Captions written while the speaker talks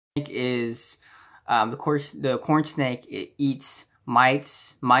Snake is the corn snake. It eats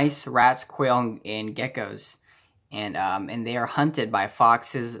mice, rats, quail, and geckos, and they are hunted by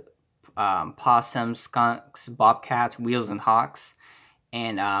foxes, possums, skunks, bobcats, weasels, and hawks.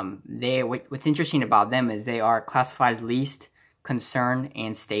 And what's interesting about them is they are classified as least concern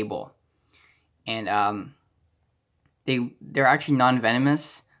and stable, and they're actually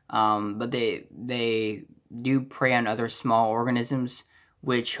non-venomous, but they do prey on other small organisms,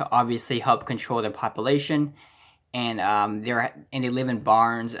 which obviously help control their population. And they live in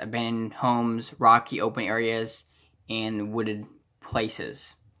barns, abandoned homes, rocky open areas, and wooded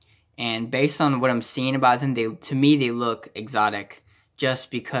places. And based on what I'm seeing about them, to me they look exotic,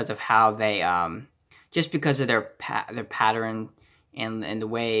 just because of how they just because of their pattern and the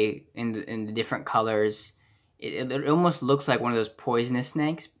way in the different colors. It almost looks like one of those poisonous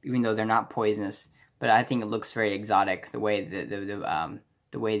snakes, even though they're not poisonous. But I think it looks very exotic, the way the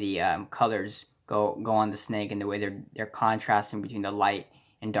colors go on the snake, and the way they're contrasting between the light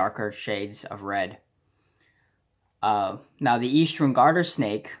and darker shades of red. Now the eastern garter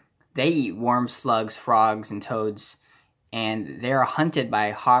snake, they eat worms, slugs, frogs, and toads, and they are hunted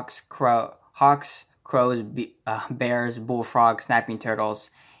by hawks, crows, bears, bullfrogs, snapping turtles,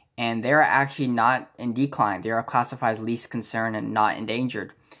 and they're actually not in decline. They are classified as least concern and not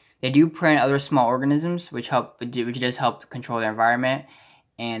endangered. They do prey on other small organisms, which does help control their environment,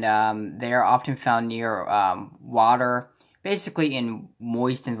 and they are often found near water, basically in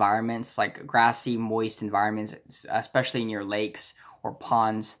moist environments, like grassy, moist environments, especially near lakes or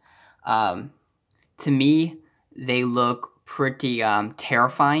ponds. To me, they look pretty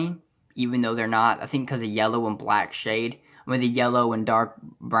terrifying, even though they're not. I think because of yellow and black shade. I mean, the yellow and dark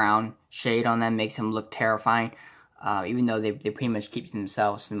brown shade on them makes them look terrifying, even though they pretty much keep to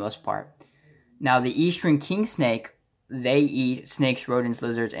themselves for the most part. Now, the eastern king snake, they eat snakes, rodents,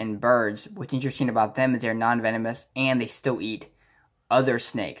 lizards, and birds. What's interesting about them is they're non-venomous, and they still eat other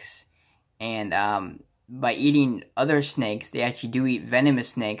snakes. And by eating other snakes, they actually do eat venomous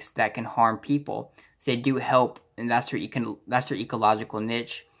snakes that can harm people. So they do help, and that's their ecological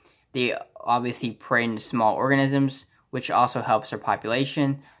niche. They obviously prey on small organisms, which also helps their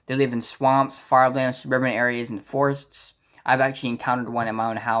population. They live in swamps, farmlands, suburban areas, and forests. I've actually encountered one in my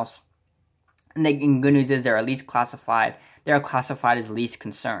own house. And the good news is they're classified as least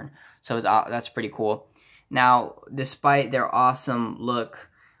concern. So that's pretty cool. Now, despite their awesome look,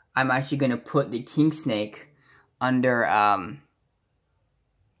 I'm actually going to put the king snake under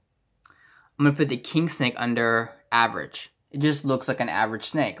average. It just looks like an average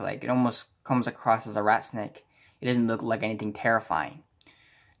snake. Like, it almost comes across as a rat snake. It doesn't look like anything terrifying.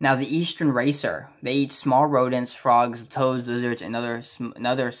 Now, the eastern racer, they eat small rodents, frogs, toads, lizards, and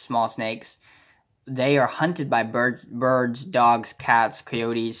other small snakes. They are hunted by birds, dogs, cats,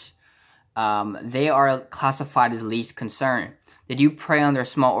 coyotes. They are classified as least concern. They do prey on their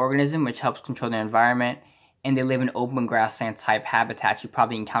small organism, which helps control their environment, and they live in open grassland type habitats. You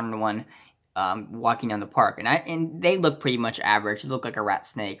probably encountered one walking down the park, and they look pretty much average. They look like a rat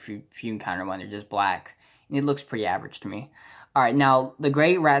snake if you encounter one. They're just black, and it looks pretty average to me. All right, now the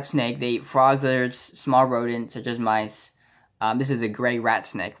gray rat snake, they eat frogs, lizards, small rodents such as mice. This is the gray rat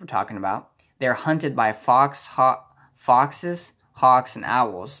snake we're talking about. They're hunted by foxes, hawks, and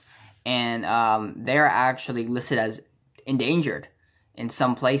owls, and they're actually listed as endangered in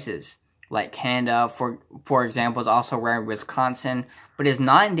some places, like Canada, for example, is also rare in Wisconsin, but is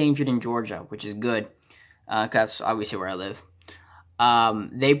not endangered in Georgia, which is good, because that's obviously where I live.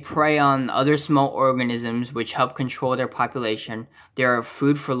 They prey on other small organisms, which help control their population. They are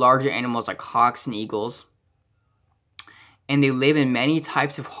food for larger animals like hawks and eagles. And they live in many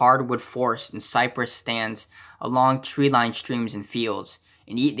types of hardwood forests and cypress stands along tree-lined streams and fields.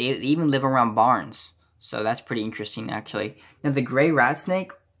 And they even live around barns. So that's pretty interesting, actually. Now, the gray rat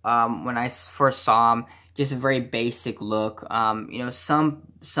snake, when I first saw him, just a very basic look.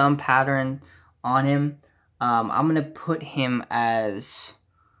 Some pattern on him. I'm gonna put him as.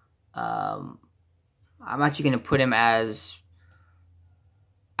 I'm actually gonna put him as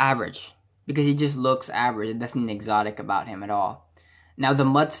average, because he just looks average. There's nothing exotic about him at all. Now, the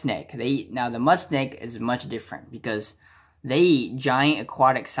mud snake. The mud snake is much different, because they eat giant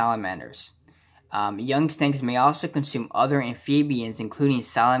aquatic salamanders. Young snakes may also consume other amphibians, including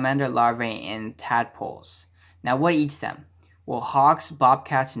salamander larvae and tadpoles. Now, what eats them? Well, hawks,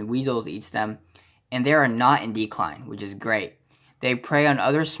 bobcats, and weasels eats them, and they are not in decline, which is great. They prey on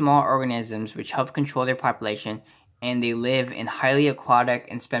other small organisms, which help control their population, and they live in highly aquatic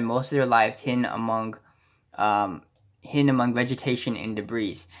and spend most of their lives hidden among vegetation and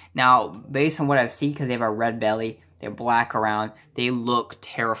debris. Now, based on what I've seen, because they have a red belly, they're black around. They look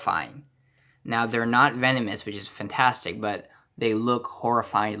terrifying. Now, they're not venomous, which is fantastic, but they look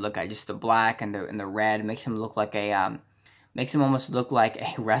horrifying to look at. Just the black and the red makes them look like a makes them almost look like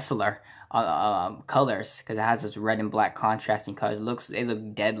a wrestler colors, because it has this red and black contrasting colors. They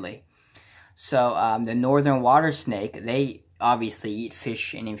look deadly. So the northern water snake, they obviously eat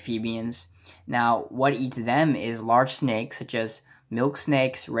fish and amphibians. Now, what eats them is large snakes such as milk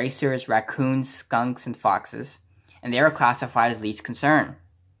snakes, racers, raccoons, skunks, and foxes, and they are classified as least concern.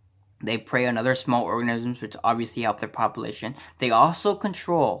 They prey on other small organisms, which obviously help their population. They also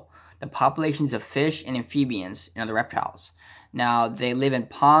control the populations of fish and amphibians and other reptiles. Now, they live in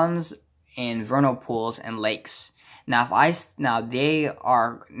ponds, in vernal pools, and lakes. Now, if I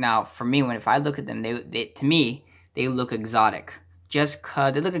look at them, to me they look exotic.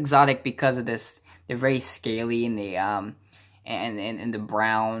 They look exotic because of this. They're very scaly, and and the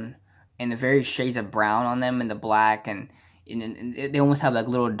brown, and the various shades of brown on them, and the black, and they almost have like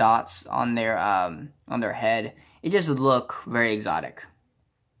little dots on their head. It just look very exotic.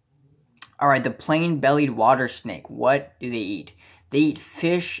 Alright, the plain-bellied water snake. What do they eat? They eat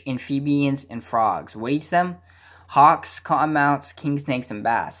fish, amphibians, and frogs. What eats them? Hawks, cottonmouths, king snakes, and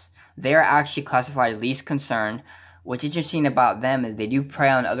bass. They are actually classified as least concern. What's interesting about them is they do prey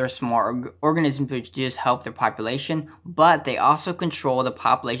on other small organisms, which just help their population, but they also control the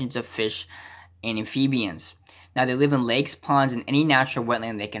populations of fish and amphibians. Now, they live in lakes, ponds, and any natural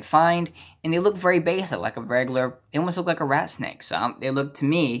wetland they can find, and they look very basic, like they almost look like a rat snake. So they look, to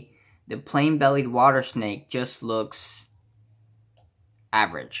me, the plain-bellied water snake just looks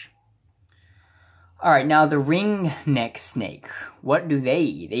average. Alright, now the ring-neck snake. What do they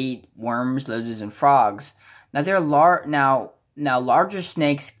eat? They eat worms, lizards, and frogs. Now, larger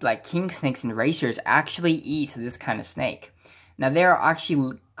snakes like king snakes and racers actually eat this kind of snake. Now, they are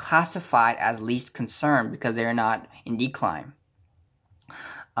actually classified as least concern because they are not in decline.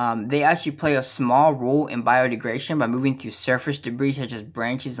 They actually play a small role in biodegradation by moving through surface debris such as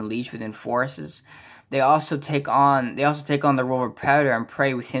branches and leaves within forests. They also take on the role of predator and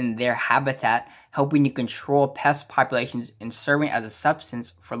prey within their habitat, helping to control pest populations and serving as a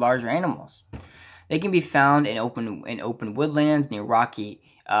substance for larger animals. They can be found in open woodlands, near rocky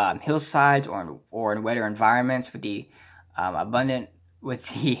hillsides, or in wetter environments with the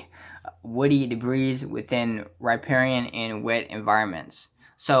woody debris within riparian and wet environments.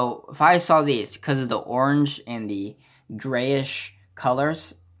 So if I saw these, because of the orange and the grayish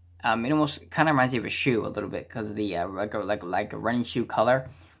colors, it almost kind of reminds me of a shoe a little bit because of the like a running shoe color,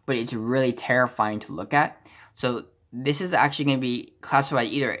 but it's really terrifying to look at. So this is actually going to be classified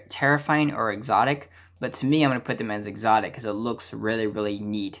either terrifying or exotic, but to me, I'm going to put them as exotic because it looks really, really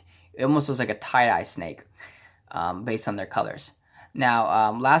neat. It almost looks like a tie-dye snake based on their colors.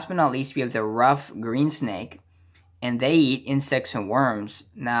 Now, last but not least, we have the rough green snake, and they eat insects and worms.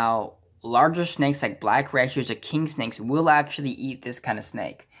 Now, larger snakes like black racers or king snakes will actually eat this kind of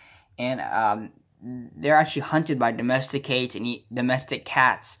snake. And they're actually hunted by domesticates and eat domestic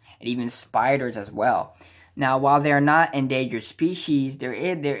cats and even spiders as well. Now, while they are not endangered species, there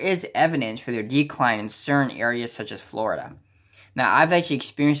is evidence for their decline in certain areas such as Florida. Now, I've actually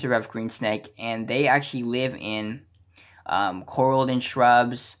experienced the rough green snake, and they actually live in coral and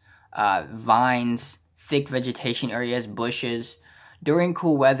shrubs, vines, thick vegetation areas, bushes. During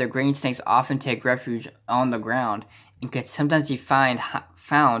cool weather, green snakes often take refuge on the ground and can sometimes be found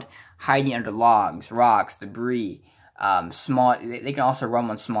hiding under logs, rocks, debris. They can also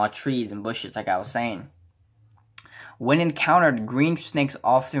roam on small trees and bushes, like I was saying. When encountered, green snakes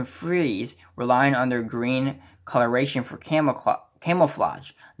often freeze, relying on their green coloration for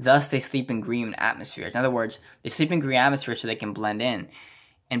camouflage. Thus, they sleep in green atmospheres. In other words, they sleep in green atmospheres so they can blend in.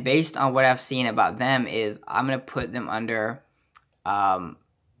 And based on what I've seen about them is, I'm going to put them under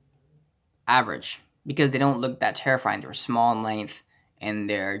average because they don't look that terrifying. They're small in length, and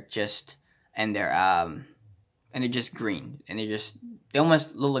they're just green, and they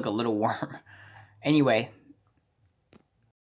almost look like a little worm. Anyway,